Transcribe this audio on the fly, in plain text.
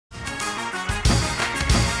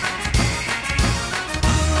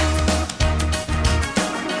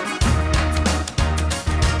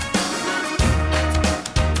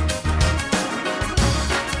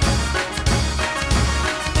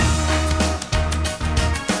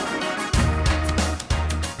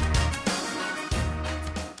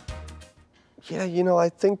Yeah, you know, I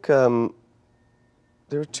think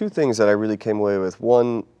there are two things that I really came away with.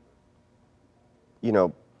 One, you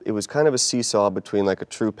know, it was kind of a seesaw between like a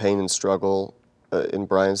true pain and struggle in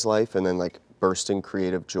Brian's life and then like bursting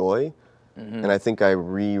creative joy. And I think I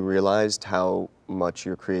realized how much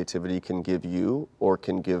your creativity can give you or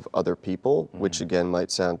can give other people, which again might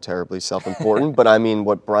sound terribly self-important, but I mean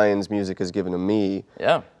what Brian's music has given to me,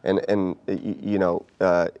 and you know,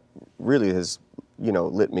 really has, you know,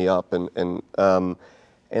 lit me up, and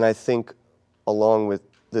I think along with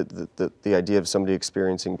the idea of somebody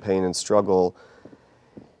experiencing pain and struggle,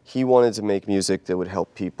 he wanted to make music that would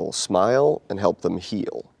help people smile and help them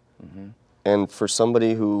heal. And for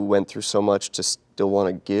somebody who went through so much to still want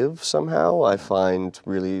to give somehow, I find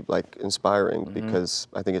really like inspiring because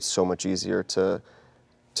I think it's so much easier to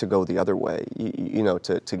go the other way, you know,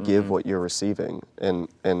 to give what you're receiving.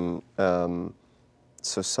 And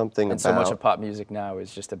so something and about... so much of pop music now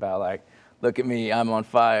is just about like, look at me, I'm on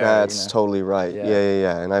fire. That's you know? totally right.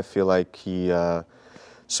 Yeah. And I feel like he,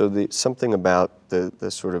 so something about the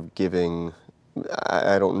sort of giving,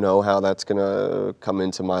 I don't know how that's gonna come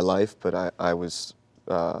into my life, but I was,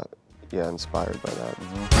 yeah, inspired by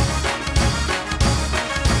that.